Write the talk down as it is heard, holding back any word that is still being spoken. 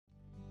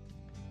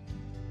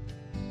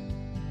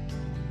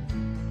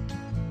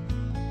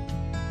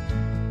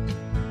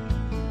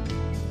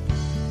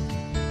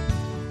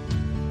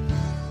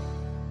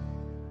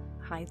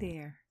Hi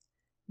there,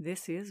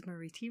 this is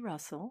Marie T.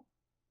 Russell.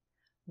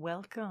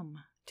 Welcome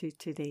to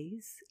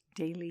today's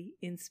Daily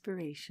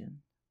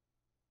Inspiration.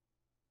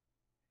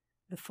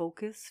 The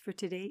focus for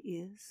today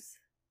is,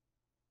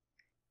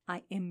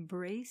 I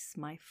embrace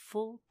my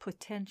full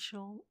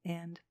potential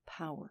and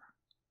power.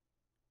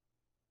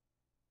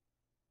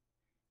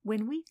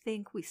 When we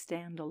think we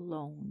stand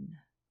alone,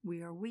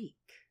 we are weak.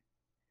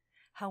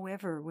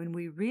 However, when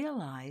we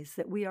realize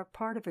that we are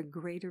part of a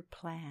greater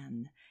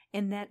plan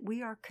and that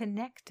we are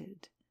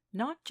connected,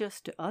 not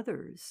just to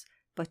others,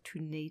 but to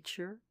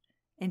nature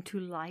and to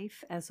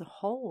life as a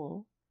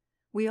whole,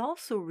 we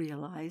also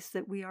realize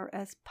that we are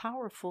as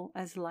powerful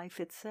as life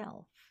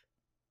itself.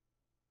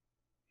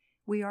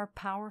 We are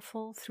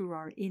powerful through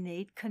our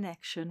innate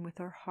connection with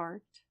our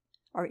heart,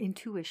 our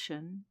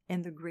intuition,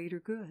 and the greater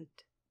good.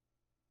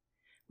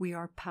 We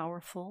are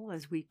powerful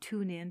as we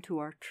tune in to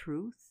our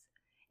truth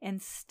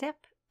and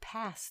step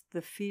past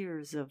the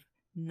fears of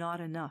not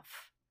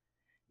enough,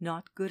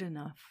 not good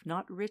enough,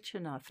 not rich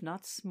enough,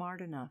 not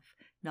smart enough,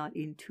 not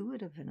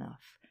intuitive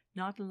enough,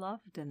 not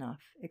loved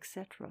enough,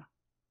 etc.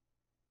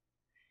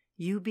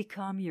 You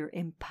become your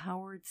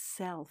empowered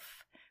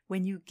self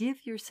when you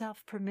give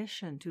yourself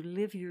permission to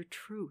live your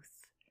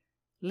truth,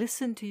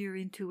 listen to your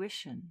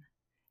intuition,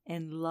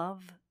 and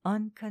love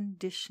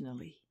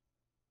unconditionally.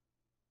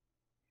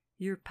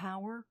 Your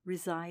power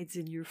resides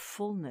in your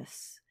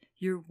fullness,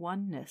 your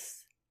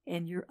oneness,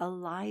 and your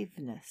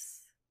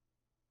aliveness.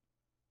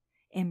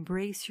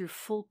 Embrace your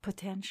full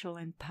potential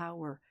and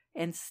power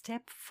and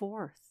step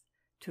forth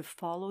to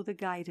follow the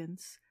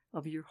guidance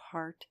of your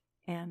heart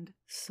and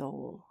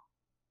soul.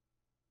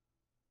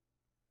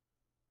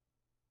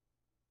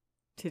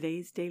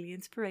 Today's daily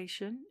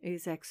inspiration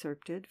is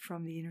excerpted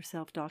from the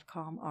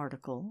InnerSelf.com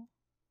article,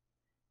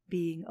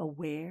 Being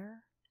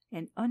Aware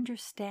and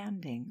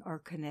Understanding Our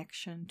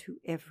Connection to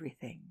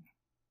Everything,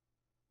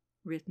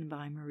 written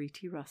by Marie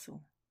T.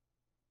 Russell.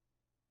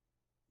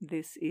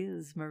 This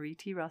is Marie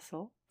T.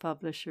 Russell,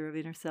 publisher of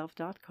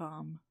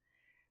InnerSelf.com,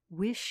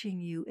 wishing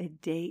you a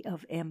day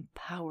of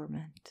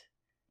empowerment,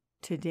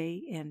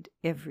 today and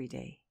every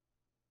day.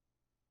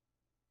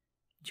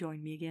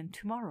 Join me again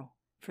tomorrow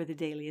for the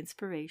daily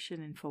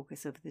inspiration and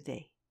focus of the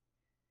day.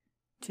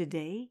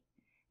 Today,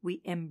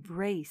 we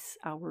embrace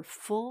our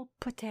full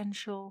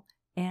potential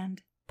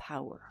and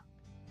power.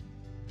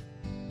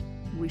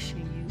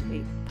 Wishing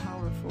you a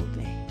powerful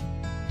day.